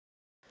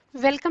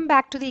Welcome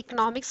back to the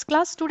economics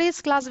class. Today's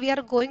class we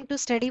are going to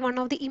study one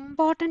of the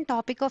important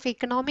topic of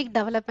economic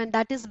development,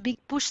 that is big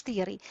push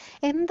theory.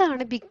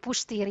 എന്താണ് big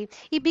push theory?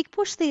 ഈ big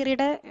push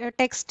theoryയുടെ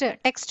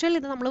ടെക്സ്റ്റിൽ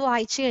ഇത് നമ്മൾ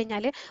വായിച്ചു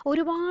കഴിഞ്ഞാൽ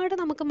ഒരുപാട്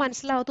നമുക്ക്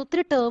മനസ്സിലാവാത്ത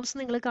ഒത്തിരി ടേംസ്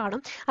നിങ്ങൾ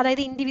കാണും.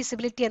 അതായത്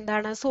ഇൻഡിവിസിബിലിറ്റി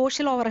എന്താണ്,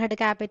 social overhead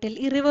capital,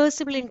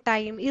 irreversible in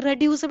time,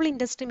 irreducible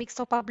industry mix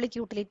of public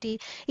utility,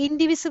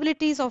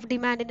 indivisibilities of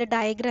ഡിമാൻഡിന്റെ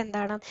diagram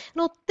എന്താണ്,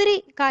 അങ്ങനെ ഒത്തിരി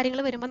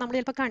കാര്യങ്ങൾ വരുമ്പോൾ നമ്മൾ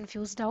ചിലപ്പോൾ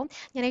കൺഫ്യൂസ്ഡ് ആവും.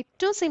 ഞാൻ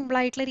ഏറ്റവും സിമ്പിൾ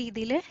ആയിട്ടുള്ള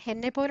രീതിയിൽ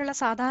എന്നെ പോലുള്ള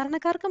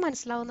സാധാരണക്കാർക്ക്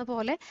മനസ്സിലാവുന്ന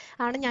പോലെ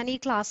ആണ് ഞാൻ ഈ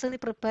ക്ലാസ്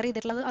പ്രിപ്പയർ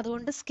ചെയ്തിട്ടുള്ളത്.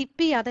 അതുകൊണ്ട്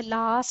സ്കിപ്പ് ചെയ്യാതെ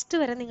ലാസ്റ്റ്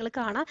വരെ നിങ്ങൾ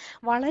കാണാം.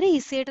 വളരെ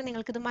ഈസി ആയിട്ട്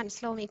നിങ്ങൾക്ക് ഇത്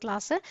മനസ്സിലാവും ഈ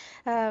ക്ലാസ്.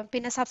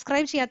 പിന്നെ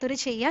സബ്സ്ക്രൈബ് ചെയ്യാത്തവർ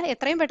ചെയ്യുക.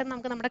 എത്രയും പെട്ടെന്ന്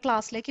നമുക്ക് നമ്മുടെ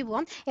ക്ലാസ്സിലേക്ക്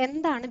പോകാം.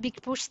 എന്താണ്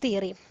big push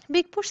theory?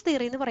 Big push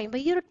theory എന്ന്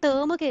പറയുമ്പോൾ ഈ ഒരു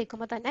ടേം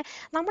കേൾക്കുമ്പോൾ തന്നെ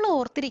നമ്മൾ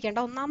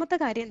ഓർത്തിരിക്കേണ്ട ഒന്നാമത്തെ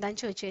കാര്യം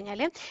എന്താണെന്ന് ചോദിച്ചു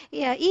കഴിഞ്ഞാൽ,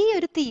 ഈ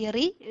ഒരു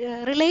തിയറി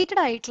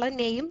റിലേറ്റഡ് ആയിട്ടുള്ള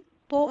നെയിം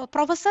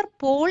പ്രൊഫസർ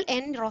പോൾ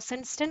എൻ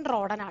റോസൻസ്റ്റൈൻ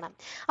റോഡൻ ആണ്.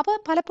 അപ്പോൾ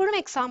പലപ്പോഴും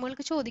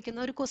എക്സാമുകൾക്ക് ചോദിക്കുന്ന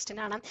ഒരു ക്വസ്റ്റ്യൻ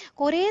ആണ്,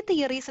 കുറേ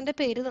തിയറീസിന്റെ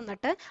പേര്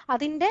തന്നിട്ട്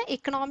അതിന്റെ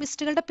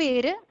ഇക്കണോമിസ്റ്റുകളുടെ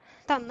പേര്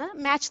തന്ന്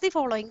മാച്ച് ദി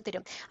ഫോളോയിങ്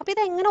തരും. അപ്പോൾ ഇത്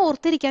എങ്ങനെ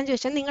ഓർത്തിരിക്കാന്ന്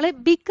ചോദിച്ചാൽ നിങ്ങൾ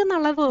ബിഗ്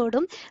എന്നുള്ള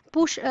വേർഡും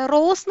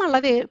റോസ് എന്നുള്ള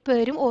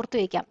പേരും ഓർത്ത്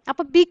വയ്ക്കാം.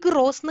 അപ്പോൾ ബിഗ്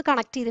റോസ് എന്ന്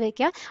കണക്ട് ചെയ്ത്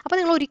വെക്കുക. അപ്പോൾ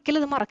നിങ്ങൾ ഒരിക്കലും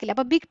ഇത് മറക്കില്ല.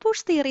 അപ്പോൾ ബിഗ്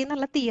പുഷ് തിയറി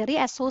എന്നുള്ള തിയറി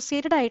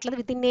അസോസിയേറ്റഡ് ആയിട്ടുള്ളത്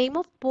with the name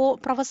of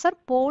professor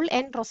Paul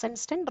N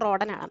റോസൻസ്റ്റൈൻ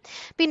റോഡൻ ആണ്.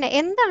 പിന്നെ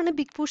എന്താണ്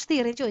ബിഗ് പുഷ്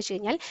തിയറി എന്ന് ചോദിച്ചു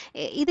കഴിഞ്ഞാൽ,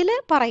 ഇതിൽ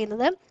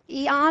പറയുന്നത്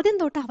ഈ ആദ്യം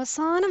തൊട്ട്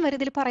അവസാനം വരെ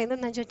ഇതിൽ പറയുന്നത്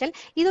എന്താണെന്ന് ചോദിച്ചാൽ,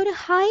 ഇതൊരു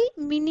high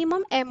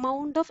minimum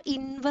amount of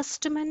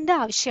investment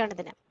ആവശ്യമാണ്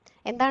ഇതിന്.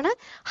 എന്താണ്?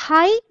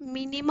 High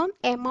minimum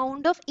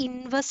amount of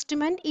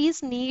investment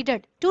is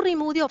needed to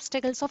remove the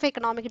obstacles of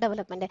economic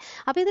development.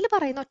 അപ്പോൾ ഇതിൽ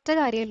പറയുന്ന ഒറ്റ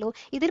കാര്യമല്ലോ,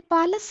 ഇതിൽ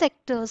പല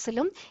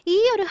സെക്ടേഴ്സിലും ഈ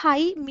ഒരു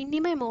high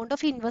minimum amount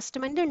of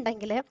investment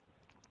ഉണ്ടെങ്കിൽ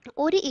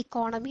ഒരു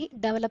ഇക്കോണമി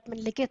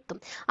ഡെവലപ്മെന്റിലേക്ക് എത്തും.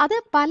 അത്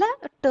പല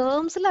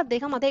ടേംസിൽ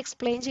അദ്ദേഹം അത്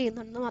എക്സ്പ്ലെയിൻ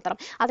ചെയ്യുന്നുണ്ടെന്ന് മാത്രം.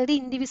 അതായത്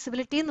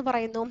ഇൻഡിവിസിബിലിറ്റി എന്ന്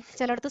പറയുന്നു,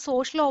 ചിലയിടത്ത്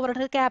സോഷ്യൽ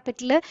ഓവർഹെഡ്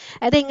ക്യാപിറ്റൽ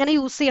അത് എങ്ങനെ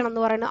യൂസ് ചെയ്യണം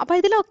എന്ന് പറയുന്നു. അപ്പോൾ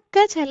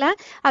ഇതിലൊക്കെ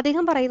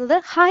അദ്ദേഹം പറയുന്നത്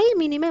high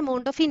minimum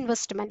amount of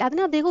investment,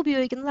 അതിന് അദ്ദേഹം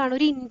ഉപയോഗിക്കുന്നതാണ്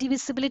ഒരു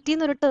ഇൻഡിവിസിബിലിറ്റി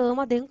എന്നൊരു ടേം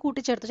അദ്ദേഹം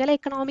കൂട്ടിച്ചേർത്തു. ചില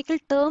എക്കണോമിക്കൽ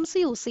ടേംസ്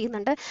യൂസ്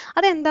ചെയ്യുന്നുണ്ട്.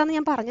 അതെന്താണെന്ന്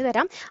ഞാൻ പറഞ്ഞു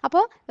തരാം.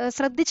 അപ്പോൾ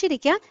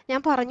ശ്രദ്ധിച്ചിരിക്കുക.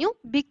 ഞാൻ പറഞ്ഞു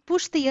ബിഗ്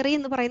പുഷ് തിയറി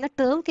എന്ന് പറയുന്ന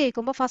ടേം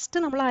കേൾക്കുമ്പോൾ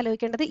ഫസ്റ്റ് നമ്മൾ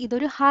ആലോചിക്കേണ്ടത്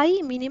ഇതൊരു high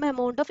minimum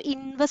amount of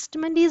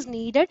investment is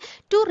needed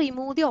to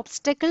remove the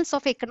obstacles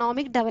of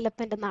economic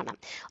development എന്നാണ്.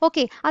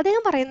 ഓക്കെ,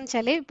 അദ്ദേഹം പറയുന്നത്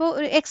വെച്ചാൽ, ഇപ്പോൾ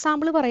ഒരു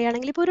എക്സാമ്പിൾ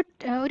പറയുകയാണെങ്കിൽ, ഇപ്പോൾ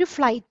ഒരു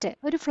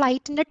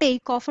ഫ്ലൈറ്റിന്റെ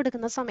ടേക്ക് ഓഫ്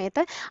എടുക്കുന്ന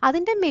സമയത്ത്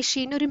അതിന്റെ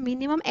മെഷീൻ ഒരു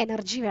മിനിമം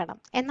എനർജി വേണം,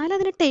 എന്നാൽ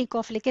അതിന് ടേക്ക്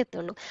ഓഫിലേക്ക്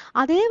എത്തുള്ളൂ.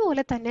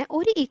 അതേപോലെ തന്നെ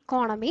ഒരു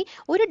ഇക്കോണമി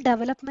ഒരു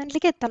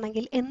ഡെവലപ്മെന്റിലേക്ക്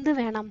എത്തണമെങ്കിൽ എന്ത്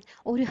വേണം?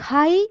 ഒരു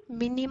high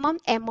minimum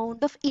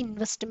amount of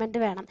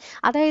investment വേണം.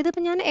 അതായത്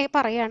ഇപ്പം ഞാൻ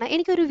പറയുകയാണ്,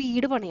 എനിക്കൊരു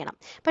വീട് പണിയണം,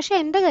 പക്ഷെ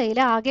എൻ്റെ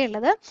കയ്യിൽ ആകെ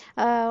ഉള്ളത്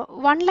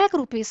 1 lakh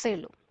rupees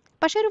ഉള്ളൂ.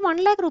 പക്ഷെ ഒരു 1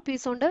 lakh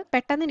rupees കൊണ്ട്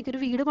പെട്ടെന്ന് എനിക്കൊരു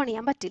വീട്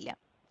പണിയാൻ പറ്റില്ല.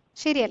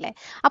 ശരിയല്ലേ?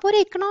 അപ്പോൾ ഒരു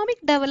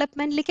എക്കണോമിക്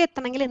ഡെവലപ്മെന്റിലേക്ക്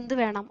എത്തണമെങ്കിൽ എന്ത്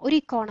വേണം? ഒരു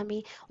ഇക്കോണമി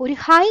ഒരു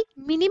high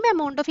minimum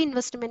amount of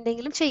investment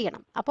എങ്കിലും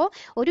ചെയ്യണം. അപ്പോൾ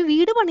ഒരു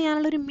വീട്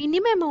പണിയാനുള്ള ഒരു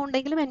മിനിമം എമൗണ്ട്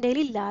എങ്കിലും എൻ്റെ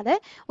കയ്യിൽ ഇല്ലാതെ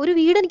ഒരു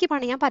വീട് എനിക്ക്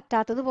പണിയാൻ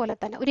പറ്റാത്തതുപോലെ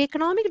തന്നെ ഒരു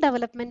എക്കണോമിക്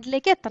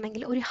ഡെവലപ്മെന്റിലേക്ക്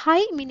എത്തണമെങ്കിൽ ഒരു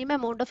high minimum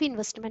amount of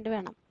investment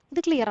വേണം. ഇത്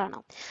ക്ലിയർ ആണോ?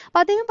 അപ്പൊ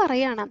അദ്ദേഹം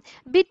പറയാണ്,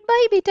 ബിറ്റ്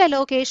ബൈ ബിറ്റ്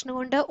അലോക്കേഷൻ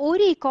കൊണ്ട്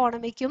ഒരു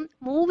ഇക്കോണമിക്കും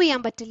മൂവ് ചെയ്യാൻ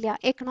പറ്റില്ല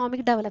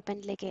എക്കണോമിക്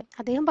ഡെവലപ്മെന്റിലേക്ക്.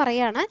 അദ്ദേഹം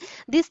പറയാണ്,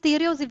 this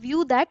theory of the view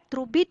that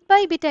through bit by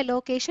bit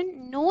allocation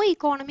no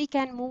economy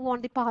can move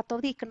on the path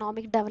of the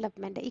economic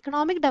development.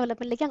 Economic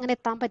ഡെവലപ്മെന്റിലേക്ക് അങ്ങനെ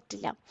എത്താൻ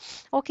പറ്റില്ല.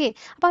 ഓക്കെ,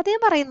 അപ്പൊ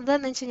അദ്ദേഹം പറയുന്നത്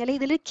എന്ന് വെച്ച് കഴിഞ്ഞാൽ,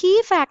 ഇതിൽ കീ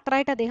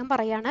ഫാക്ടറായിട്ട് അദ്ദേഹം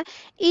പറയാണ്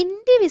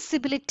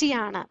ഇൻഡിവിസിബിലിറ്റി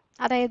ആണ്.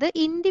 അതായത്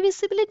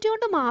ഇൻഡിവിസിബിലിറ്റി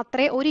കൊണ്ട്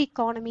മാത്രമേ ഒരു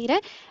ഇക്കോണമിയുടെ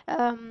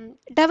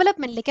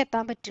ഡെവലപ്മെന്റിലേക്ക്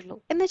എത്താൻ പറ്റുള്ളൂ.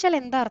 എന്ന് വെച്ചാൽ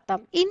എന്താ അർത്ഥം?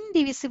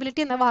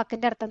 ഇൻഡിവിസിബിലിറ്റി എന്ന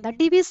വാക്കിന്റെ അർത്ഥം എന്താ?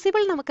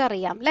 ഡിവിസിബിൾ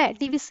നമുക്കറിയാം അല്ലെ?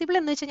 ഡിവിസിബിൾ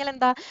എന്ന് വെച്ച് കഴിഞ്ഞാൽ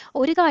എന്താ?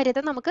 ഒരു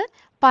കാര്യത്തെ നമുക്ക്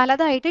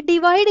പലതായിട്ട്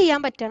ഡിവൈഡ്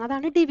ചെയ്യാൻ പറ്റുകയാണ്,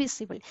 അതാണ്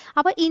ഡിവിസിബിൾ.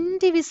 അപ്പൊ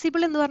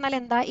ഇൻഡിവിസിബിൾ എന്ന് പറഞ്ഞാൽ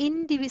എന്താ?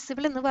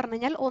 ഇൻഡിവിസിബിൾ എന്ന് പറഞ്ഞു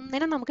കഴിഞ്ഞാൽ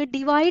ഒന്നിനെ നമുക്ക്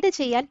ഡിവൈഡ്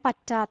ചെയ്യാൻ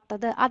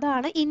പറ്റാത്തത്,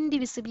 അതാണ്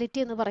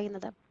ഇൻഡിവിസിബിലിറ്റി എന്ന്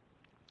പറയുന്നത്.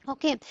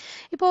 ഓക്കെ,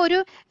 ഇപ്പോൾ ഒരു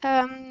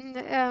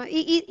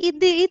ഈ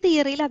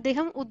തിയറിയിൽ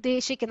അദ്ദേഹം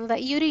ഉദ്ദേശിക്കുന്നത്,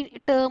 ഈ ഒരു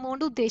ടേം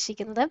കൊണ്ട്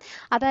ഉദ്ദേശിക്കുന്നത്,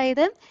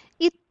 അതായത്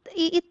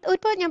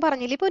ഇപ്പോൾ ഞാൻ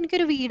പറഞ്ഞില്ലേ, ഇപ്പോൾ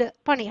എനിക്കൊരു വീട്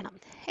പണിയണം,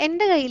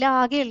 എൻ്റെ കയ്യിൽ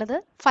ആകെയുള്ളത്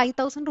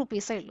 5000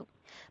 rupees ഉള്ളൂ,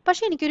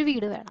 പക്ഷെ എനിക്കൊരു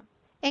വീട് വേണം.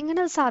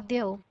 എങ്ങനെ അത്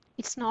സാധ്യമാവും?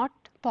 It's not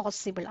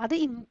possible. അത്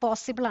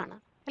ഇമ്പോസിബിൾ ആണ്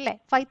അല്ലേ?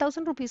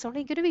 5000 rupees കൊണ്ട്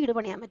എനിക്കൊരു വീട്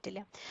പണിയാൻ പറ്റില്ല.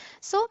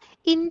 സോ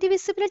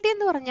ഇൻഡിവിസിബിലിറ്റി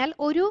എന്ന് പറഞ്ഞാൽ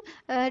ഒരു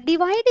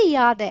ഡിവൈഡ്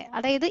ചെയ്യാതെ,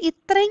 അതായത്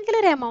ഇത്രയെങ്കിലും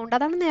ഒരു എമൗണ്ട്,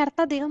 അതാണ്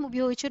നേരത്തെ അദ്ദേഹം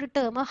ഉപയോഗിച്ചൊരു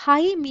term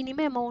high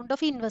minimum amount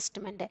of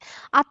investment.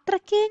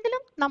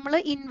 അത്രയ്ക്കെങ്കിലും നമ്മൾ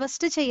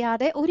ഇൻവെസ്റ്റ്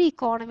ചെയ്യാതെ ഒരു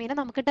ഇക്കോണമീനെ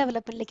നമുക്ക്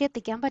ഡെവലപ്മെന്റിലേക്ക്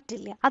എത്തിക്കാൻ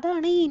പറ്റില്ല.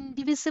 അതാണ് ഈ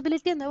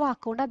ഇൻഡിവിസിബിലിറ്റി എന്ന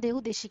വാക്കുകൊണ്ട് അദ്ദേഹം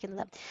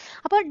ഉദ്ദേശിക്കുന്നത്.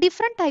 അപ്പോൾ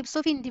ഡിഫറെന്റ് ടൈപ്സ്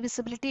ഓഫ്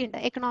ഇൻഡിവിസിബിലിറ്റി ഉണ്ട്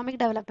എക്കണോമിക്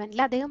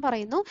ഡെവലപ്മെന്റിൽ. അദ്ദേഹം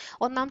പറയുന്നു,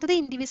 ഒന്നാമത്തത്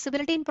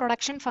ഇൻഡിവിസിബിലിറ്റി in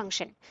production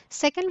function,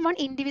 second one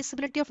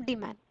ഇൻഡിവിസിബിലിറ്റി of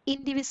demand,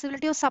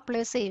 ഇൻഡിവിസിബിലിറ്റി of supply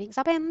savings.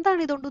 അപ്പൊ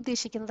എന്താണ് ഇതുകൊണ്ട്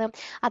ഉദ്ദേശിക്കുന്നത്?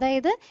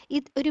 അതായത്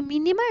ഒരു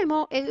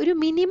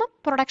മിനിമം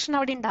പ്രൊഡക്ഷൻ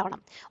അവിടെ ഉണ്ടാവണം,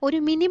 ഒരു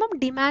മിനിമം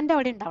ഡിമാൻഡ്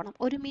അവിടെ ഉണ്ടാവണം,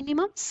 ഒരു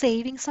മിനിമം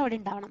സേവിങ്സ് അവിടെ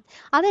ഉണ്ടാവണം.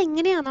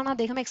 അതെങ്ങനെയാണെന്നാണ്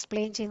അദ്ദേഹം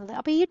എക്സ്പ്ലെയിൻ ചെയ്യുന്നത്.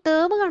 അപ്പൊ ഈ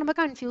ടേം കാണുമ്പോൾ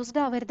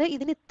കൺഫ്യൂസ്ഡ് ആവരുത്.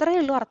 ഇതിന് ഇത്രയേ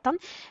ഉള്ളൂ അർത്ഥം,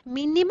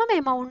 മിനിമം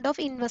എമൗണ്ട്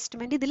ഓഫ്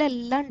ഇൻവെസ്റ്റ്മെന്റ്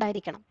ഇതിലെല്ലാം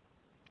ഉണ്ടായിരിക്കണം.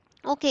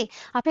 ഓക്കെ,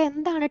 അപ്പോൾ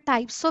എന്താണ്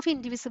ടൈപ്സ് ഓഫ്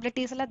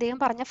ഇൻഡിവിസിബിലിറ്റീസിൽ അദ്ദേഹം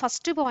പറഞ്ഞ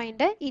first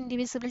point,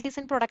 indivisibilities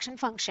in production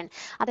function.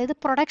 അതായത്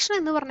പ്രൊഡക്ഷൻ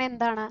എന്ന് പറഞ്ഞാൽ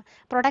എന്താണ്?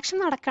 പ്രൊഡക്ഷൻ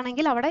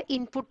നടക്കണമെങ്കിൽ അവിടെ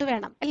ഇൻപുട്ട്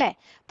വേണം അല്ലേ?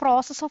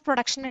 പ്രോസസ് ഓഫ്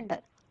പ്രൊഡക്ഷൻ ഉണ്ട്,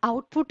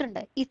 ഔട്ട്പുട്ട് ഉണ്ട്,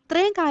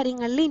 ഇത്രയും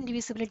കാര്യങ്ങളിൽ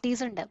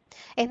ഇൻഡിവിസിബിലിറ്റീസ് ഉണ്ട്.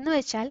 എന്ന്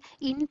വെച്ചാൽ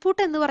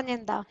ഇൻപുട്ട് എന്ന് പറഞ്ഞാൽ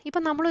എന്താ?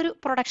 ഇപ്പം നമ്മളൊരു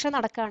പ്രൊഡക്ഷൻ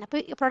നടക്കുകയാണ്,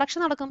 ഇപ്പോൾ പ്രൊഡക്ഷൻ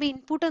നടക്കുമ്പോൾ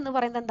ഇൻപുട്ട് എന്ന്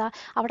പറയുന്നത് എന്താ?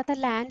 അവിടുത്തെ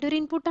ലാൻഡ് ഒരു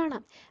ഇൻപുട്ടാണ്,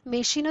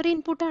 മെഷീൻ ഒരു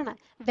ഇൻപുട്ടാണ്,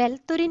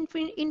 വെൽത്ത് ഒരു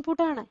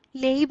ഇൻപുട്ടാണ്,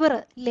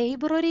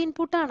 ലേബർ ഒരു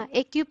ഇൻപുട്ടാണ്,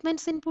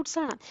 എക്യുപ്മെന്റ്സ് ഇൻപുട്സ്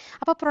ആണ്.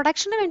 അപ്പോൾ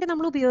പ്രൊഡക്ഷന് വേണ്ടി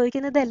നമ്മൾ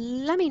ഉപയോഗിക്കുന്നത്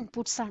എല്ലാം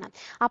ഇൻപുട്സ് ആണ്.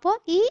 അപ്പോൾ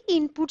ഈ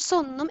ഇൻപുട്സ്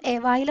ഒന്നും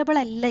അവൈലബിൾ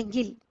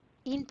അല്ലെങ്കിൽ,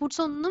 ഇൻപുട്സ്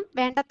ഒന്നും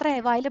വേണ്ടത്ര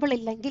അവൈലബിൾ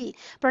ഇല്ലെങ്കിൽ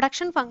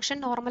പ്രൊഡക്ഷൻ ഫംഗ്ഷൻ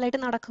നോർമലായിട്ട്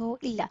നടക്കുമോ?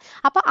 ഇല്ല.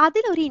 അപ്പോൾ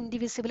അതിലൊരു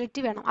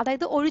ഇൻഡിവിസിബിലിറ്റി വേണം.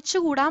 അതായത്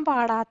ഒഴിച്ചുകൂടാൻ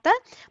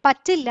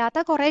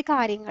പറ്റില്ലാത്ത കുറേ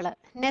കാര്യങ്ങൾ,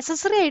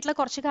 നെസസറി ആയിട്ടുള്ള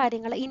കുറച്ച്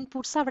കാര്യങ്ങൾ,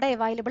 ഇൻപുട്സ് അവിടെ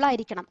അവൈലബിൾ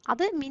ആയിരിക്കണം.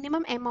 അത്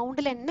മിനിമം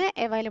എമൗണ്ടിൽ തന്നെ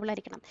അവൈലബിൾ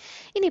ആയിരിക്കണം.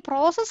 ഇനി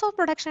പ്രോസസ് ഓഫ്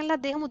പ്രൊഡക്ഷനിൽ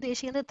അദ്ദേഹം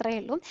ഉദ്ദേശിക്കുന്നത് ഇത്രയേ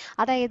ഉള്ളൂ.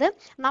 അതായത്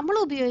നമ്മൾ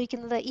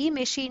ഉപയോഗിക്കുന്നത് ഈ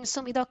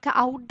മെഷീൻസും ഇതൊക്കെ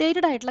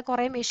ഔട്ട്ഡേറ്റഡ് ആയിട്ടുള്ള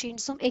കുറേ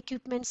മെഷീൻസും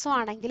എക്യുപ്മെന്റ്സും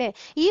ആണെങ്കിൽ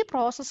ഈ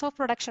പ്രോസസ് ഓഫ്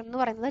പ്രൊഡക്ഷൻ എന്ന്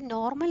പറയുന്നത്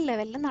നോർമൽ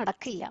ലെവലിൽ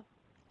നടക്കില്ല.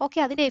 ഓക്കെ,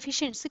 അതിന്റെ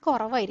എഫിഷ്യൻസി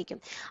കുറവായിരിക്കും.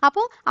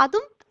 അപ്പോൾ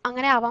അതും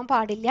അങ്ങനെ ആവാൻ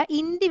പാടില്ല.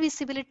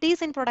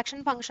 ഇൻഡിവിസിബിലിറ്റീസ് ഇൻ പ്രൊഡക്ഷൻ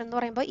ഫംഗ്ഷൻ എന്ന്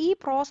പറയുമ്പോൾ ഈ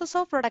പ്രോസസ്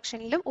ഓഫ്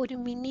പ്രൊഡക്ഷനിലും ഒരു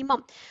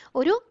മിനിമം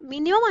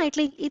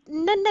ആയിട്ടുള്ള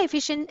ഇന്നെ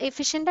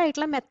എഫിഷ്യന്റ്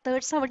ആയിട്ടുള്ള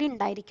മെത്തേഡ്സ് അവിടെ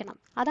ഉണ്ടായിരിക്കണം.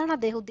 അതാണ്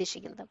അദ്ദേഹം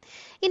ഉദ്ദേശിക്കുന്നത്.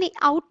 ഇനി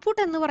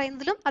ഔട്ട്പുട്ട് എന്ന്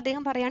പറയുന്നതിലും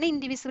അദ്ദേഹം പറയാണ്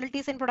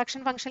ഇൻഡിവിസിബിലിറ്റീസ് ഇൻ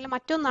പ്രൊഡക്ഷൻ ഫംഗ്ഷനിൽ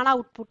മറ്റൊന്നാണ്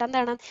ഔട്ട്പുട്ട്.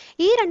 എന്താണ്?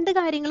 ഈ രണ്ട്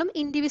കാര്യങ്ങളും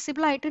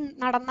ഇൻഡിവിസിബിൾ ആയിട്ട്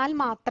നടന്നാൽ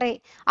മാത്രമേ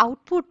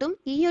ഔട്ട്പുട്ടും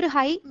ഈ ഒരു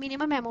ഹൈ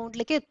മിനിമം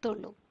എമൗണ്ടിലേക്ക്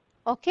എത്തുള്ളൂ.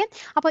 ഓക്കെ,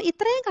 അപ്പോൾ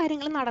ഇത്രയും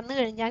കാര്യങ്ങൾ നടന്നു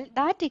കഴിഞ്ഞാൽ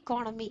ദാറ്റ്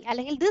ഇക്കോണമി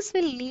അല്ലെങ്കിൽ this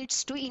will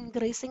leads to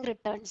increasing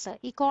returns.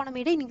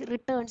 ഇക്കോണമിയുടെ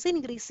returns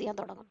increase ചെയ്യാൻ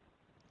തുടങ്ങും.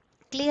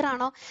 ക്ലിയർ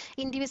ആണോ?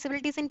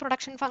 Indivisibilities in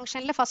production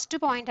ഫംഗ്ഷനിലെ first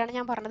point ആണ്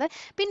ഞാൻ പറഞ്ഞത്.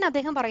 പിന്നെ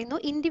അദ്ദേഹം പറയുന്നു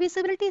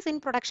ഇൻഡിവിസിബിലിറ്റീസ് ഇൻ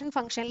പ്രൊഡക്ഷൻ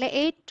ഫംഗ്ഷനിലെ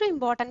ഏറ്റവും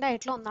ഇമ്പോർട്ടൻ്റ്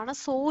ആയിട്ടുള്ള ഒന്നാണ്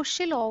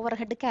സോഷ്യൽ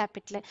ഓവർഹെഡ്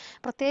ക്യാപിറ്റൽ.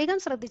 പ്രത്യേകം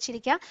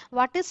ശ്രദ്ധിച്ചിരിക്കുക.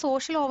 What is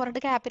social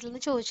overhead capital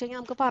എന്ന് ചോദിച്ചു കഴിഞ്ഞാൽ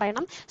നമുക്ക്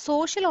പറയണം.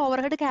 സോഷ്യൽ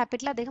ഓവർഹെഡ്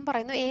ക്യാപിറ്റൽ അദ്ദേഹം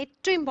പറയുന്നു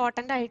ഏറ്റവും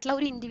ഇമ്പോർട്ടൻ്റ് ആയിട്ടുള്ള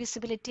ഒരു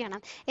ഇൻഡിവിസിബിലിറ്റി ആണ്.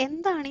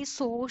 എന്താണ് ഈ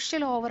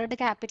സോഷ്യൽ ഓവർഹെഡ്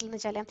ക്യാപിറ്റൽ എന്ന്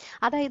വെച്ചാൽ?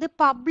 അതായത്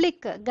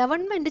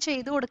ഗവൺമെന്റ്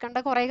ചെയ്തു കൊടുക്കേണ്ട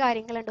കുറേ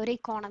കാര്യങ്ങളുണ്ട് ഒരു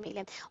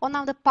ഇക്കോണമിയിൽ.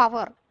 ഒന്നാമത്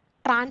പവർ,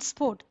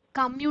 ട്രാൻസ്പോർട്ട്,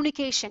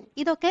 കമ്മ്യൂണിക്കേഷൻ,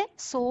 ഇതൊക്കെ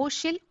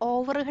സോഷ്യൽ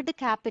ഓവർഹെഡ്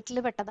ക്യാപിറ്റൽ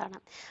പെട്ടതാണ്.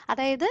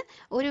 അതായത്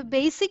ഒരു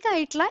ബേസിക്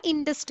ആയിട്ടുള്ള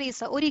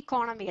ഇൻഡസ്ട്രീസ് ഒരു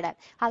ഇക്കോണമിയുടെ,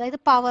 അതായത്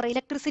പവർ,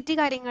 ഇലക്ട്രിസിറ്റി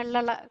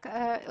കാര്യങ്ങളിലുള്ള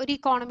ഒരു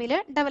ഇക്കോണമിയിൽ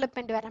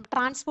ഡെവലപ്മെന്റ് വരാം,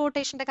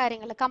 ട്രാൻസ്പോർട്ടേഷന്റെ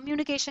കാര്യങ്ങൾ,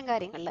 കമ്മ്യൂണിക്കേഷൻ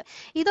കാര്യങ്ങളിൽ,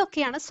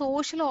 ഇതൊക്കെയാണ്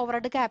സോഷ്യൽ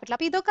ഓവർഹെഡ് ക്യാപിറ്റൽ.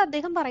 അപ്പോൾ ഇതൊക്കെ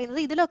അദ്ദേഹം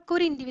പറയുന്നത് ഇതിലൊക്കെ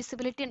ഒരു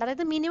ഇൻഡിവിസിബിലിറ്റി ഉണ്ട്.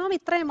 അതായത് മിനിമം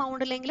ഇത്ര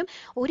എമൗണ്ടിലെങ്കിലും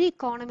ഒരു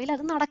ഇക്കോണമിയിൽ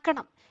അത്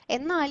നടക്കണം,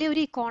 എന്നാലേ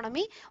ഒരു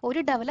ഇക്കോണമി ഒരു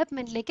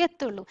ഡെവലപ്മെന്റിലേക്ക്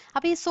എത്തുള്ളൂ.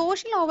 അപ്പോൾ ഈ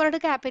സോഷ്യൽ ഓവർഹെഡ്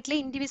ക്യാപിറ്റൽ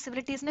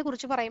ഇൻഡിവിസിബിലിറ്റീസിനെ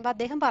കുറിച്ച് പറയുമ്പോൾ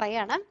അദ്ദേഹം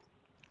പറയാണ്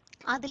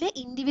അതിൽ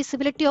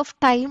ഇൻഡിവിസിബിലിറ്റി ഓഫ്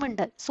ടൈം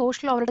ഉണ്ട്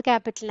സോഷ്യൽ ഓവർഹെഡ്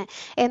ക്യാപിറ്റലിന്.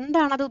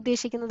 എന്താണ് അത്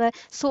ഉദ്ദേശിക്കുന്നത്?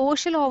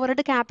 Social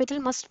overhead capital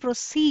must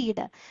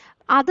proceed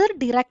other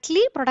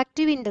directly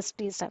productive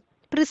industries.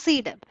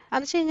 Precede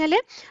എന്ന് വെച്ച് കഴിഞ്ഞാൽ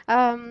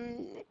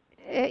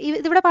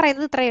ഇതിവിടെ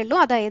പറയുന്നത് ഇത്രയേ ഉള്ളൂ.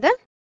 അതായത്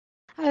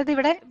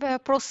ഇവിടെ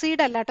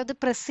പ്രൊസീഡ് അല്ല കേട്ടോ, ഇത്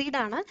പ്രൊസീഡ്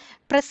ആണ്.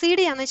 പ്രൊസീഡ്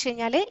ചെയ്യാന്ന് വെച്ച്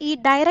കഴിഞ്ഞാൽ ഈ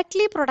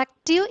ഡയറക്ട്ലി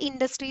പ്രൊഡക്റ്റീവ്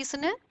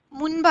ഇൻഡസ്ട്രീസിന്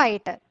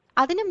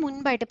അതിന്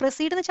മുൻപായിട്ട്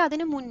പ്രൊസീഡ് എന്ന് വെച്ചാൽ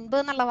അതിന് മുൻപ്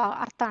എന്നുള്ള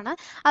അർത്ഥമാണ്.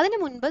 അതിന്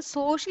മുൻപ്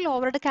സോഷ്യൽ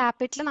ഓവർഹെഡ്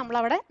ക്യാപിറ്റൽ നമ്മൾ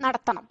അവിടെ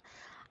നടത്തണം.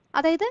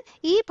 അതായത്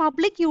ഈ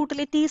പബ്ലിക്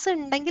യൂട്ടിലിറ്റീസ്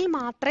ഉണ്ടെങ്കിൽ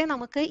മാത്രമേ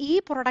നമുക്ക് ഈ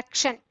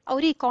പ്രൊഡക്ഷൻ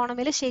ഒരു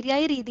ഇക്കോണമിയിൽ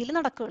ശരിയായ രീതിയിൽ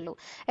നടക്കുകയുള്ളൂ.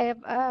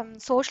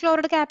 സോഷ്യൽ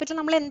ഓവർഹെഡ് ക്യാപിറ്റൽ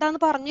നമ്മൾ എന്താന്ന്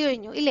പറഞ്ഞു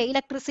കഴിഞ്ഞു ഇല്ലേ?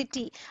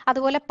 ഇലക്ട്രിസിറ്റി,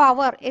 അതുപോലെ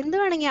പവർ, എന്ത്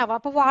വേണമെങ്കിൽ ആവാം.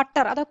 അപ്പോൾ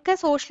വാട്ടർ, അതൊക്കെ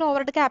സോഷ്യൽ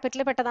ഓവർഹെഡ്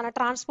ക്യാപിറ്റൽ പെട്ടതാണ്.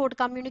 ട്രാൻസ്പോർട്ട്,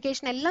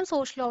 കമ്മ്യൂണിക്കേഷൻ എല്ലാം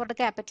സോഷ്യൽ ഓവർഹെഡ്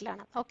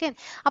ക്യാപിറ്റലാണ്. ഓക്കെ,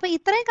 അപ്പോൾ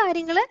ഇത്രയും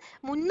കാര്യങ്ങൾ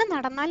മുന്നേ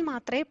നടന്നാൽ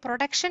മാത്രമേ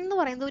പ്രൊഡക്ഷൻ എന്ന്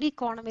പറയുന്ന ഒരു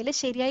ഇക്കോണമിയിൽ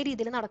ശരിയായ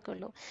രീതിയിൽ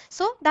നടക്കുകയുള്ളൂ.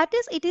 So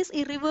it is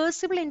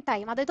irreversible in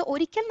time. അതായത്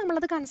ഒരിക്കൽ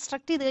നമ്മളത്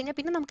കൺസ്ട്രക്ട് ചെയ്ത് കഴിഞ്ഞാൽ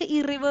പിന്നെ നമുക്ക്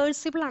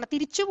ഇറിവേഴ്സിബിൾ ആണ്,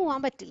 തിരിച്ചു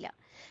പോകാൻ പറ്റില്ല.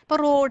 ഇപ്പോൾ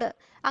റോഡ്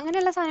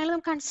അങ്ങനെയുള്ള സാധനങ്ങൾ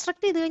നമുക്ക്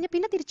കൺസ്ട്രക്ട് ചെയ്ത് കഴിഞ്ഞാൽ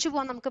പിന്നെ തിരിച്ചു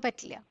പോകാൻ നമുക്ക്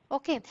പറ്റില്ല.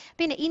 ഓക്കെ,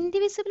 പിന്നെ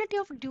ഇൻഡിവിസിബിലിറ്റി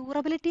ഓഫ്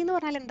ഡ്യൂറബിലിറ്റി എന്ന്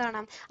പറഞ്ഞാൽ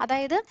എന്താണ്?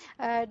 അതായത്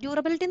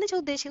ഡ്യൂറബിലിറ്റി എന്ന്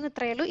ഉദ്ദേശിക്കുന്നത്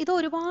ഇത്രയേ ഉള്ളൂ, ഇത്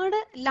ഒരുപാട്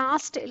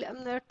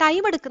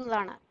ടൈം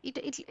എടുക്കുന്നതാണ്.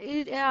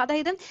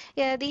 അതായത്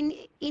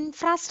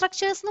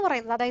ഇൻഫ്രാസ്ട്രക്ചേഴ്സ് എന്ന്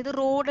പറയുന്നത്, അതായത്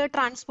റോഡ്,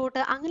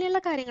 ട്രാൻസ്പോർട്ട്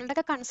അങ്ങനെയുള്ള കാര്യങ്ങളുടെ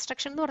ഒക്കെ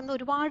കൺസ്ട്രക്ഷൻ എന്ന് പറയുന്നത്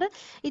ഒരുപാട്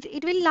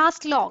ഇറ്റ് വിൽ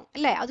ലാസ്റ്റ് ലോങ്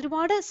അല്ലേ?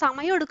 അതൊരുപാട്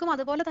സമയം എടുക്കും,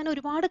 അതുപോലെ തന്നെ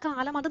ഒരുപാട്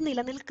കാലം അത്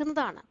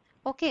നിലനിൽക്കുന്നതാണ്.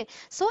 ഓക്കെ,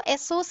 സോ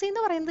SOC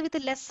എന്ന് പറയുന്നത് വിത്ത്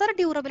ലെസർ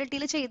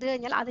ഡ്യൂറബിലിറ്റിയിൽ ചെയ്തു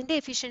കഴിഞ്ഞാൽ അതിന്റെ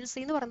എഫിഷ്യൻസി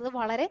എന്ന് പറയുന്നത്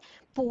വളരെ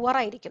പുവർ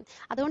ആയിരിക്കും.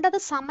 അതുകൊണ്ട് അത്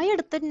സമയം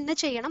എടുത്ത് തന്നെ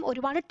ചെയ്യണം,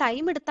 ഒരുപാട്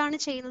ടൈം എടുത്താണ്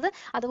ചെയ്യുന്നത്,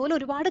 അതുപോലെ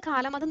ഒരുപാട്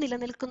കാലം അത്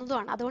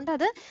നിലനിൽക്കുന്നതുമാണ്. അതുകൊണ്ട്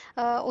അത്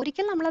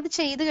ഒരിക്കൽ നമ്മളത്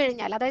ചെയ്തു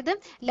കഴിഞ്ഞാൽ, അതായത്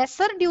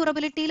ലെസർ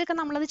ഡ്യൂറബിലിറ്റിയിലൊക്കെ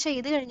നമ്മളത്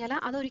ചെയ്തു കഴിഞ്ഞാൽ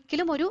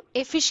അതൊരിക്കലും ഒരു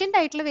എഫിഷ്യന്റ്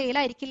ആയിട്ടുള്ള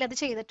വേയിലായിരിക്കില്ല അത്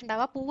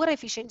ചെയ്തിട്ടുണ്ടാവുക, പൂവർ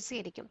എഫിഷ്യൻസി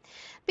ആയിരിക്കും.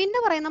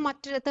 പിന്നെ പറയുന്ന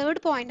മറ്റൊരു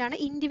തേർഡ് പോയിന്റ് ആണ്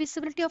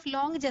ഇൻഡിവിസിബിലിറ്റി of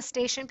long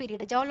gestation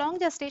period.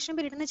 Long gestation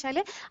period എന്ന്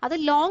വെച്ചാൽ അത്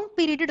ലോങ്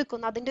പീരീഡ്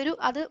എടുക്കുന്നു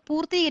അത്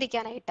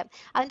പൂർത്തീകരിക്കാനായിട്ട്,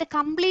 അതിന്റെ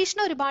കംപ്ലീഷൻ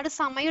ഒരുപാട്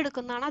സമയം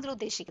എടുക്കുന്നതാണ് അതിൽ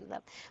ഉദ്ദേശിക്കുന്നത്.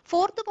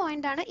 ഫോർത്ത്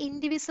പോയിന്റ് ആണ്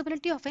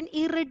ഇൻഡിവിസിബിലിറ്റി of N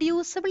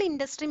irreducible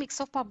industry mix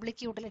of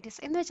public utilities.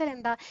 എന്ന് വെച്ചാൽ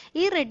എന്താ?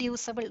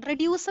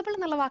 റെഡ്യൂസിബിൾ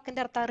എന്നുള്ള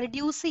വാക്കിന്റെ അർത്ഥം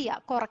റെഡ്യൂസ്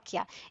ചെയ്യുക,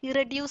 കുറയ്ക്കുക.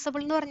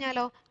 ഇറെഡ്യൂസിബിൾ എന്ന്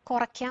പറഞ്ഞാലോ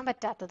കുറയ്ക്കാൻ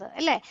പറ്റാത്തത്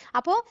അല്ലേ?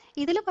 അപ്പോൾ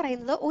ഇതിൽ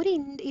പറയുന്നത്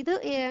ഇത്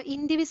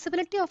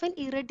ഇൻഡിവിസിബിലിറ്റി of N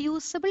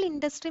irreducible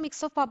industry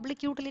mix of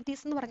public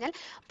utilities എന്ന് പറഞ്ഞാൽ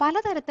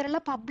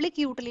പലതരത്തിലുള്ള പബ്ലിക്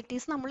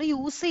യൂട്ടിലിറ്റീസ് നമ്മൾ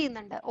യൂസ്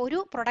ചെയ്യുന്നുണ്ട്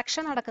ഒരു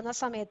പ്രൊഡക്ഷൻ നടക്കുന്ന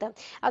സമയത്ത്.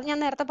 അത് ഞാൻ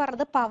നേരത്തെ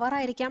പറഞ്ഞത് പവർ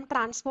ആയിരിക്കാം,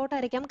 ട്രാൻസ്പോർട്ട്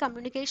ആയിരിക്കാം,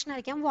 കമ്മ്യൂണിക്കേഷൻ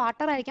ആയിരിക്കാം,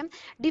 വാട്ടർ ആയിരിക്കാം,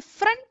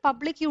 ഡിഫറെന്റ്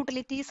പബ്ലിക്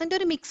യൂട്ടിലിറ്റീസിന്റെ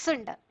ഒരു മിക്സ്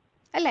ഉണ്ട്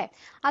അല്ലേ?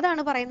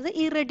 അതാണ് പറയുന്നത്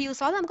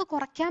ഇറഡ്യൂസ്. അത് നമുക്ക്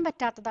കുറയ്ക്കാൻ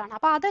പറ്റാത്തതാണ്.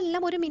 അപ്പൊ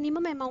അതെല്ലാം ഒരു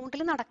മിനിമം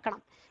എമൗണ്ടിൽ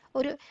നടക്കണം.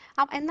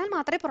 എന്നാൽ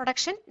മാത്രമേ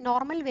പ്രൊഡക്ഷൻ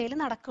നോർമൽ വേയിൽ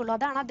നടക്കുള്ളൂ.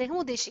 അതാണ് അദ്ദേഹം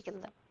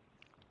ഉദ്ദേശിക്കുന്നത്.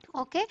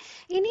 ഓക്കെ,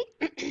 ഇനി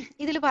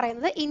ഇതിൽ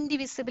പറയുന്നത്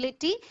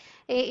ഇൻഡിവിസിബിലിറ്റി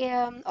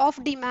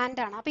ഓഫ്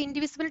ഡിമാൻഡ് ആണ്. അപ്പൊ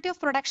ഇൻഡിവിസിബിലിറ്റി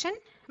ഓഫ് പ്രൊഡക്ഷൻ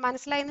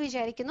മനസ്സിലായെന്ന്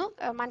വിചാരിക്കുന്നു.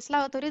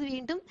 മനസ്സിലാകാത്തവർ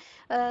വീണ്ടും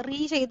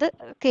ചെയ്ത്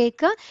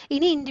കേൾക്കുക.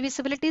 ഇനി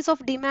ഇൻഡിവിസിബിലിറ്റീസ്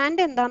ഓഫ്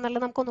ഡിമാൻഡ്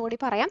എന്താണെന്നുള്ളത് നമുക്കൊന്നുകൂടി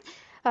പറയാം.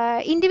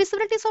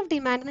 ഇൻഡിവിസിബിലിറ്റീസ് ഓഫ്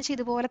ഡിമാൻഡ് എന്ന് വെച്ചാൽ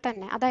ഇതുപോലെ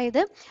തന്നെ, അതായത്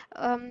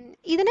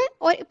ഇതിന്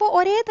ഇപ്പോൾ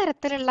ഒരേ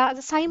തരത്തിലുള്ള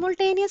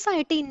സൈമൾട്ടേനിയസ്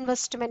ആയിട്ട്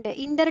ഇൻവെസ്റ്റ്മെന്റ്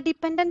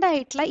ഇന്റർഡിപെൻഡന്റ്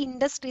ആയിട്ടുള്ള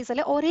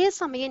ഇൻഡസ്ട്രീസിൽ ഒരേ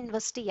സമയം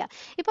ഇൻവെസ്റ്റ് ചെയ്യുക.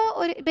 ഇപ്പോൾ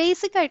ഒരു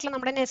ബേസിക് ആയിട്ടുള്ള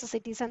നമ്മുടെ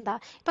നെസസിറ്റീസ് എന്താ?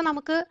 ഇപ്പൊ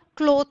നമുക്ക്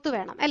ക്ലോത്ത്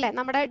വേണം അല്ലെ,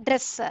 നമ്മുടെ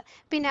ഡ്രസ്സ്,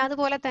 പിന്നെ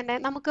അതുപോലെ തന്നെ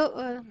നമുക്ക്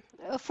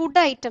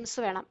ഫുഡ് ഐറ്റംസ്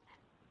വേണം.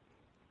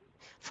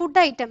 ഫുഡ്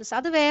ഐറ്റംസ്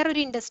അത് വേറൊരു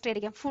ഇൻഡസ്ട്രി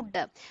ആയിരിക്കും,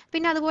 ഫുഡ്.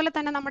 പിന്നെ അതുപോലെ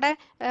തന്നെ നമ്മുടെ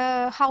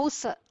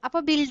ഹൗസ്,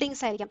 അപ്പോൾ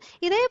ബിൽഡിങ്സ് ആയിരിക്കും.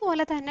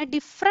 ഇതേപോലെ തന്നെ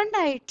ഡിഫറെൻ്റ്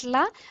ആയിട്ടുള്ള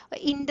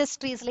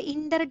ഇൻഡസ്ട്രീസിൽ,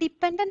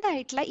 ഇന്റർഡിപെൻഡന്റ്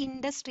ആയിട്ടുള്ള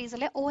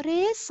ഇൻഡസ്ട്രീസിൽ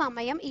ഒരേ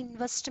സമയം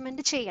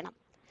ഇൻവെസ്റ്റ്മെന്റ് ചെയ്യണം.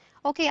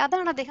 ഓക്കെ,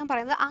 അതാണ് അദ്ദേഹം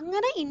പറയുന്നത്.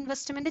 അങ്ങനെ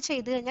ഇൻവെസ്റ്റ്മെന്റ്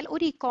ചെയ്തു കഴിഞ്ഞാൽ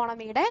ഒരു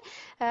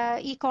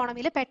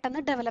ഇക്കോണമിയിൽ പെട്ടെന്ന്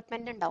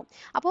ഡെവലപ്മെന്റ് ഉണ്ടാവും.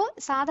 അപ്പോൾ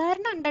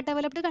സാധാരണ അണ്ടർ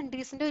ഡെവലപ്ഡ്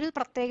കൺട്രീസിന്റെ ഒരു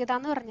പ്രത്യേകത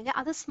എന്ന് പറഞ്ഞു കഴിഞ്ഞാൽ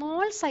അത്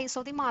small size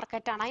of the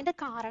market ആണ്. അതിന്റെ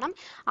കാരണം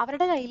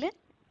അവരുടെ കയ്യിൽ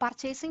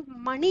പർച്ചേസിങ്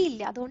മണി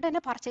ഇല്ല. അതുകൊണ്ട്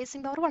തന്നെ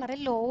പർച്ചേസിങ് പവർ വളരെ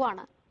ലോ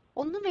ആണ്.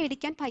 ഒന്നും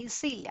മേടിക്കാൻ പൈസ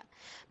ഇല്ല.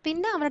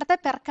 പിന്നെ അവരുടെ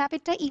പെർ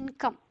ക്യാപിറ്റ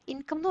ഇൻകം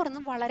എന്ന്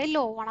പറയുന്നത് വളരെ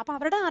ലോ ആണ്. അപ്പൊ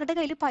ആരുടെ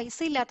കയ്യിൽ പൈസ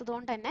ഇല്ലാത്തത്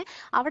കൊണ്ട് തന്നെ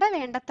അവിടെ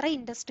വേണ്ടത്ര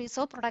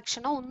ഇൻഡസ്ട്രീസോ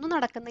പ്രൊഡക്ഷനോ ഒന്നും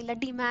നടക്കുന്നില്ല,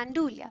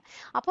 ഡിമാൻഡും ഇല്ല.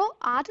 അപ്പോൾ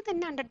ആദ്യം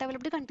തന്നെ അണ്ടർ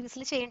ഡെവലപ്ഡ്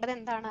കൺട്രീസിൽ ചെയ്യേണ്ടത്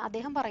എന്താണ്?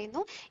 അദ്ദേഹം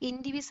പറയുന്നു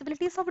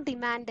ഇൻഡിവിസിബിലിറ്റീസ് ഓഫ്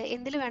ഡിമാൻഡ്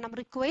എന്തിൽ വേണം?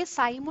 റിക്വയർ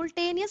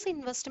സൈമുൾട്ടേനിയസ്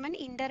ഇൻവെസ്റ്റ്മെന്റ്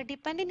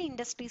ഇന്റർഡിപെൻഡന്റ്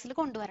ഇൻഡസ്ട്രീസിൽ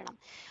കൊണ്ടുവരണം.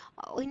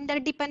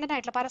 ഇന്റർഡിപെൻഡന്റ്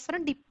ആയിട്ടുള്ള,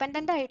 പരസ്പരം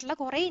ഡിപെൻഡന്റ് ആയിട്ടുള്ള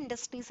കുറെ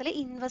ഇൻഡസ്ട്രീസിൽ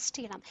ഇൻവെസ്റ്റ്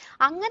ചെയ്യണം.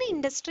 അങ്ങനെ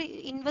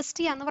ഇൻവെസ്റ്റ്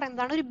ചെയ്യാന്ന്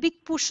പറയുന്നതാണ് ഒരു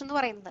ബിഗ് പുഷ് എന്ന്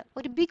പറയുന്നത്.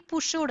 ഒരു ബിഗ്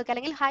പുഷ് കൊടുക്കുക,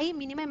 അല്ലെങ്കിൽ high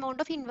minimum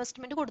amount of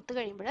investment കൊടുത്തു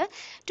കഴിയുമ്പോൾ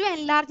to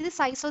enlarge the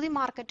size of the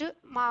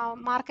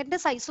മാർക്കറ്റിന്റെ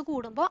സൈസ്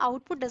കൂടുമ്പോൾ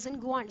output dozen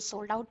go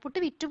unsold, output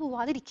വിറ്റ്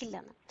പോവാതിരിക്കില്ല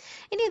എന്ന്.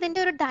 ഇനി ഇതിന്റെ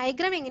ഒരു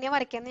ഡയഗ്രാം എങ്ങനെയാ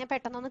വരയ്ക്കാന്ന് ഞാൻ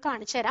പെട്ടെന്നൊന്ന്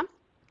കാണിച്ചു തരാം.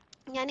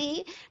 ഞാൻ ഈ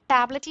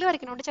ടാബ്ലറ്റിൽ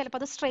വരയ്ക്കുന്നതുകൊണ്ട്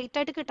ചിലപ്പോൾ അത് സ്ട്രെയിറ്റ്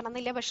ആയിട്ട്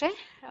കിട്ടണമെന്നില്ല, പക്ഷേ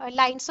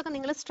ലൈൻസ് ഒക്കെ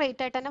നിങ്ങൾ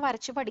സ്ട്രെയിറ്റ് ആയിട്ട് തന്നെ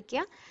വരച്ച്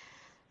പഠിക്കുക.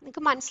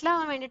 നിങ്ങൾക്ക്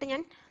മനസ്സിലാവാൻ വേണ്ടിയിട്ട്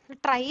ഞാൻ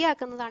ട്രൈ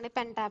ആക്കുന്നതാണ്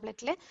പെൻ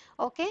ടാബ്ലറ്റിൽ.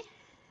 ഓക്കെ,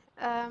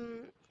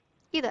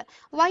 ഇത്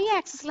y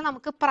ആക്സിസിൽ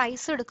നമുക്ക്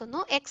പ്രൈസ് എടുക്കുന്നു,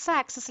 x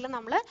ആക്സിസിൽ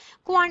നമ്മൾ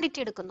ക്വാണ്ടിറ്റി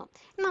എടുക്കുന്നു.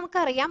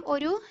 നമുക്കറിയാം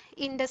ഒരു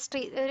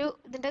ഇൻഡസ്ട്രി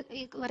ഇതിന്റെ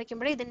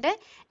വരയ്ക്കുമ്പോൾ ഇതിന്റെ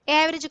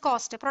ആവറേജ്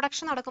കോസ്റ്റ്,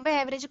 പ്രൊഡക്ഷൻ നടക്കുമ്പോൾ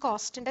ആവറേജ്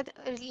കോസ്റ്റിന്റെ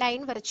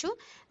ലൈൻ വരച്ചു.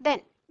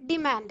 ദെൻ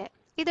ഡിമാൻഡ്,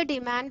 ഇത്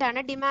ഡിമാൻഡ്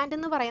ആണ്. ഡിമാൻഡ്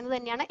എന്ന് പറയുന്നത്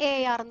തന്നെയാണ്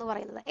AR എന്ന്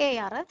പറയുന്നത്,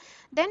 AR.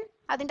 ദെൻ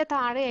അതിന്റെ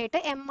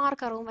താഴെയായിട്ട് MR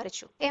കർവും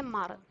വരച്ചു,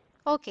 MR.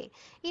 ഓക്കെ,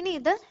 ഇനി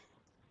ഇത്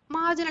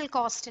മാർജിനൽ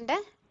കോസ്റ്റിന്റെ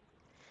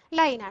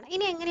ലൈനാണ്.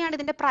 ഇനി എങ്ങനെയാണ്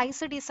ഇതിന്റെ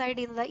പ്രൈസ് ഡിസൈഡ്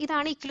ചെയ്യുന്നത്?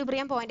 ഇതാണ്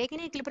ഇക്വിലിബ്രിയം പോയിന്റ്.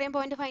 എങ്ങനെ ഇക്വിലിബ്രിയം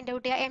പോയിന്റ് ഫൈൻഡ്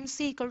ഔട്ട് ചെയ്യുക?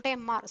 MC =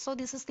 MR. So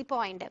this is the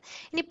point.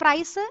 ഇനി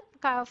പ്രൈസ്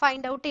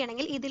ഫൈൻഡ് ഔട്ട്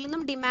ചെയ്യണമെങ്കിൽ ഇതിൽ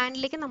നിന്നും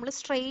ഡിമാൻഡിലേക്ക് നമ്മൾ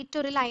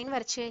സ്ട്രെയിറ്റ് ഒരു ലൈൻ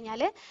വരച്ചു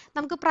കഴിഞ്ഞാൽ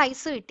നമുക്ക്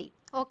പ്രൈസ് കിട്ടി.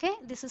 Okay,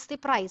 this is the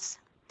price.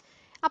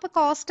 അപ്പൊ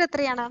കോസ്റ്റ്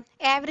എത്രയാണ്?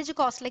 ആവറേജ്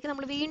കോസ്റ്റിലേക്ക്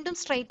നമ്മൾ വീണ്ടും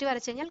സ്ട്രെയിറ്റ്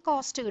വരച്ചു കഴിഞ്ഞാൽ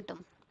കോസ്റ്റ് കിട്ടും,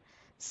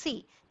 C.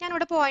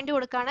 ഞാനിവിടെ പോയിന്റ്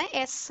കൊടുക്കുകയാണ്,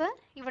 S,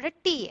 ഇവിടെ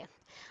T.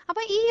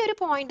 അപ്പൊ ഈ ഒരു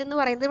പോയിന്റ് എന്ന്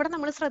പറയുന്നത് ഇവിടെ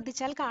നമ്മൾ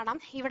ശ്രദ്ധിച്ചാൽ കാണാം,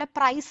 ഇവിടെ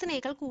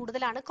പ്രൈസിനേക്കാൾ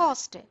കൂടുതലാണ്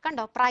കോസ്റ്റ്.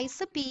 കണ്ടോ,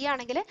 പ്രൈസ് P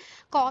ആണെങ്കിൽ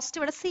കോസ്റ്റ്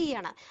ഇവിടെ C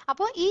ആണ്.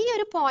 അപ്പോൾ ഈ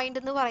ഒരു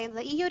പോയിന്റ് എന്ന്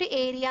പറയുന്നത്, ഈ ഒരു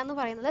ഏരിയ എന്ന്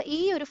പറയുന്നത്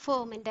ഈ ഒരു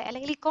ഫേമിന്റെ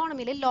അല്ലെങ്കിൽ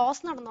ഇക്കോണമിയിൽ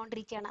ലോസ്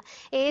നടന്നുകൊണ്ടിരിക്കുകയാണ്.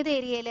 ഏത്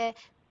ഏരിയയില്?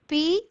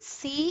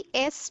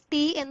 PCST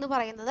എന്ന്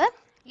പറയുന്നത്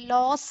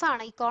ലോസ്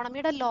ആണ്,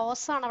 ഇക്കോണമിയുടെ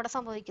ലോസ് ആണ് അവിടെ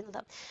സംഭവിക്കുന്നത്.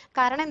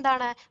 കാരണം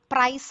എന്താണ്?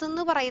 പ്രൈസ്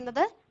എന്ന്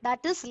പറയുന്നത്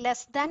that is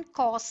less than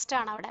cost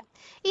ആണ് അവിടെ.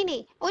 ഇനി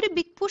ഒരു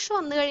ബിഗ് പുഷ്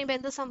വന്നു കഴിയുമ്പോൾ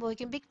എന്ത്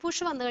സംഭവിക്കും? ബിഗ്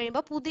പുഷ് വന്നു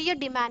കഴിയുമ്പോൾ പുതിയ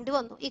ഡിമാൻഡ്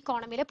വന്നു,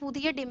 ഇക്കോണമിയിലെ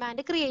പുതിയ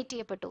ഡിമാൻഡ് ക്രിയേറ്റ്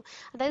ചെയ്യപ്പെട്ടു.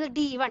 അതായത്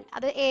D1,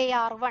 അത്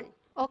AR1.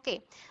 ഓക്കെ,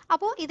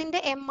 അപ്പോൾ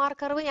ഇതിന്റെ MR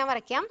കർവ് ഞാൻ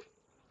വരയ്ക്കാം.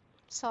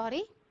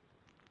 Sorry,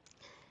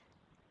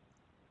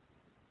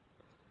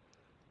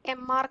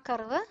 MR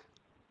curve.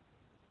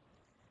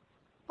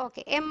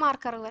 Okay, MR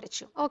curve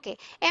വരച്ചു. ഓക്കെ,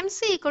 MC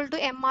 =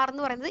 MR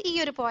എന്ന് പറയുന്നത് ഈ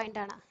ഒരു പോയിന്റ്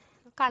ആണ്.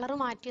 കളർ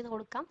മാറ്റി ഒന്ന്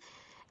കൊടുക്കാം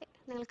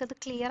നിങ്ങൾക്കത്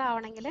ക്ലിയർ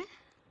ആവണമെങ്കിൽ.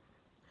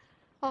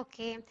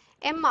 ഓക്കെ,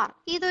 MR,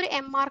 ഇതൊരു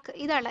MR,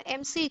 ഇതാണ്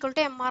MC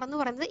 = MR എന്ന്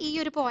പറയുന്നത് ഈ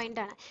ഒരു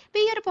പോയിന്റ് ആണ്.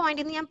 അപ്പൊ ഈ ഒരു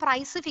പോയിന്റിൽ നിന്ന് ഞാൻ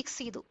പ്രൈസ് ഫിക്സ്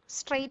ചെയ്തു.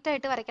 സ്ട്രെയിറ്റ്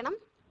ആയിട്ട് വരയ്ക്കണം.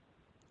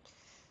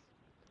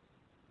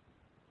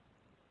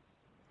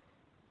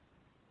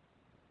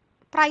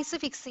 പ്രൈസ്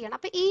ഫിക്സ് ചെയ്യണം.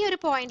 അപ്പൊ ഈ ഒരു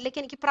പോയിന്റിലേക്ക്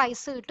എനിക്ക്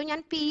പ്രൈസ് കിട്ടും. ഞാൻ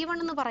P1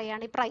 എന്ന്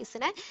പറയാണ് ഈ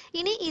പ്രൈസിനെ.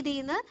 ഇനി ഇതിൽ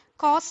നിന്ന്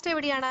കോസ്റ്റ്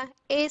എവിടെയാണ്?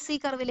 AC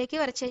കർവിലേക്ക്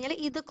വരച്ചു കഴിഞ്ഞാൽ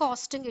ഇത്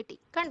കോസ്റ്റും കിട്ടി.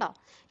 കണ്ടോ,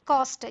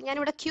 കോസ്റ്റ്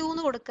ഞാനിവിടെ Q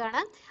എന്ന്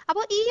കൊടുക്കുകയാണ്.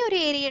 അപ്പോൾ ഈ ഒരു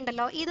ഏരിയ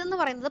ഉണ്ടല്ലോ, ഇതെന്ന്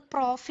പറയുന്നത്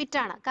പ്രോഫിറ്റ്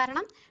ആണ്.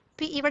 കാരണം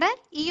ഇവിടെ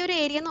ഈ ഒരു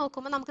ഏരിയ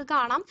നോക്കുമ്പോൾ നമുക്ക്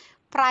കാണാം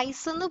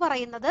പ്രൈസ് എന്ന്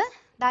പറയുന്നത്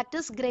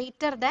that is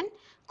greater than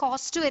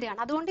cost വരികയാണ്.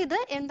 അതുകൊണ്ട് ഇത്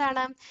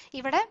എന്താണ്,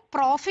 ഇവിടെ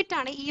പ്രോഫിറ്റ്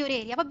ആണ് ഈ ഒരു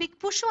ഏരിയ. അപ്പൊ ബിഗ്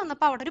പുഷ്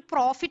വന്നപ്പോൾ അവിടെ ഒരു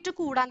പ്രോഫിറ്റ്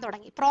കൂടാൻ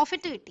തുടങ്ങി,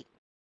 പ്രോഫിറ്റ് കിട്ടി.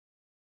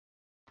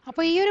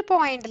 അപ്പോൾ ഈ ഒരു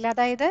പോയിന്റിൽ,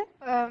 അതായത്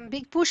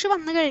ബിഗ് പുഷ്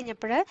വന്നു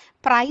കഴിഞ്ഞപ്പോൾ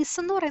പ്രൈസ്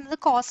എന്ന് പറയുന്നത്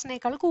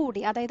കോസ്റ്റിനേക്കാൾ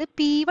കൂടി, അതായത്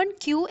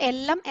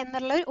P1QLM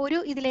എന്നുള്ള ഒരു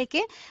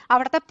ഇതിലേക്ക്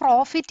അവിടുത്തെ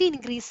പ്രോഫിറ്റ്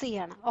ഇൻക്രീസ്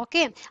ചെയ്യാണ്.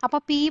 ഓക്കെ,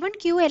 അപ്പോൾ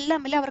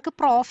P1QLMൽ അവർക്ക്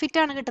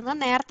പ്രോഫിറ്റ് ആണ്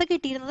കിട്ടുന്നത്. നേരത്തെ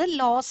കിട്ടിയിരുന്നത്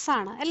ലോസ്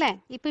ആണ് അല്ലേ.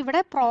 ഇപ്പൊ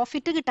ഇവിടെ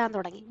പ്രോഫിറ്റ് കിട്ടാൻ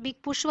തുടങ്ങി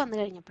ബിഗ് പുഷ് വന്നു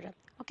കഴിഞ്ഞപ്പോൾ.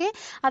 ഓക്കെ,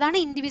 അതാണ്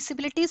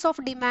ഇൻഡിവിസിബിലിറ്റീസ്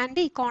ഓഫ്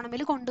ഡിമാൻഡ്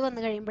ഇക്കോണമിയിൽ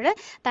കൊണ്ടുവന്നു കഴിയുമ്പോൾ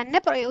തന്നെ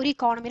ഒരു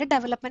ഇക്കോണമിയിൽ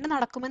ഡെവലപ്മെന്റ്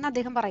നടക്കുമെന്ന്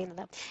അദ്ദേഹം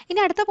പറയുന്നത്. ഇനി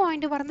അടുത്ത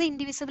പോയിന്റ് പറയുന്നത്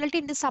ഇൻഡിവിസിബിലിറ്റി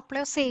in the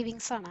supply of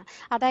savings ആണ്.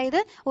 അതായത്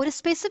ഒരു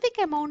സ്പെസിഫിക്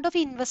എമൗണ്ട് ഓഫ്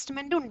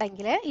ഇൻവെസ്റ്റ്മെന്റ്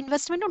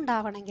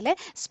ഉണ്ടാവണമെങ്കിൽ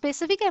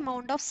സ്പെസിഫിക്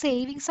എമൗണ്ട് ഓഫ്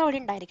സേവിങ്സ്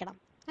അവിടെ ഉണ്ടായിരിക്കണം.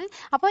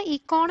 അപ്പോൾ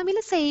ഇക്കോണമിയിൽ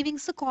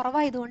സേവിങ്സ്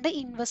കുറവായതുകൊണ്ട്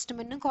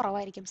ഇൻവെസ്റ്റ്മെന്റും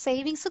കുറവായിരിക്കും.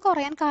 സേവിങ്സ്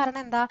കുറയാൻ കാരണം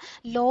എന്താ,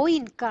 ലോ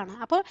ഇൻകം ആണ്.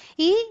 അപ്പോൾ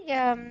ഈ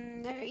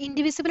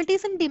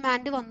ഇൻഡിവിസിബിലിറ്റീസ് ഇൻ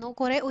ഡിമാൻഡ് വന്നു,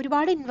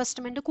 ഒരുപാട്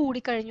ഇൻവെസ്റ്റ്മെന്റ്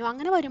കൂടിക്കഴിഞ്ഞു.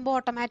 അങ്ങനെ വരുമ്പോൾ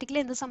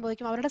ഓട്ടോമാറ്റിക്കലി എന്ത്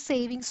സംഭവിക്കും, അവരുടെ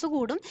സേവിങ്സ്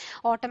കൂടും.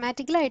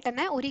 ഓട്ടോമാറ്റിക്കലായിട്ട്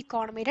തന്നെ ഒരു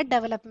ഇക്കോണമിയുടെ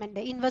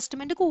ഡെവലപ്മെന്റ്,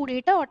 ഇൻവെസ്റ്റ്മെന്റ്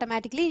കൂടിയിട്ട്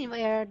ഓട്ടോമാറ്റിക്കലി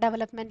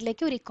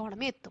ഡെവലപ്മെന്റിലേക്ക് ഒരു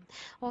ഇക്കോണമി എത്തും.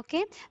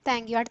 Okay,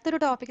 thank you. അടുത്തൊരു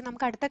ടോപ്പിക്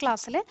നമുക്ക് അടുത്ത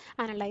ക്ലാസ്സിൽ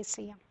അനലൈസ്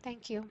ചെയ്യാം.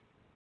 Thank you.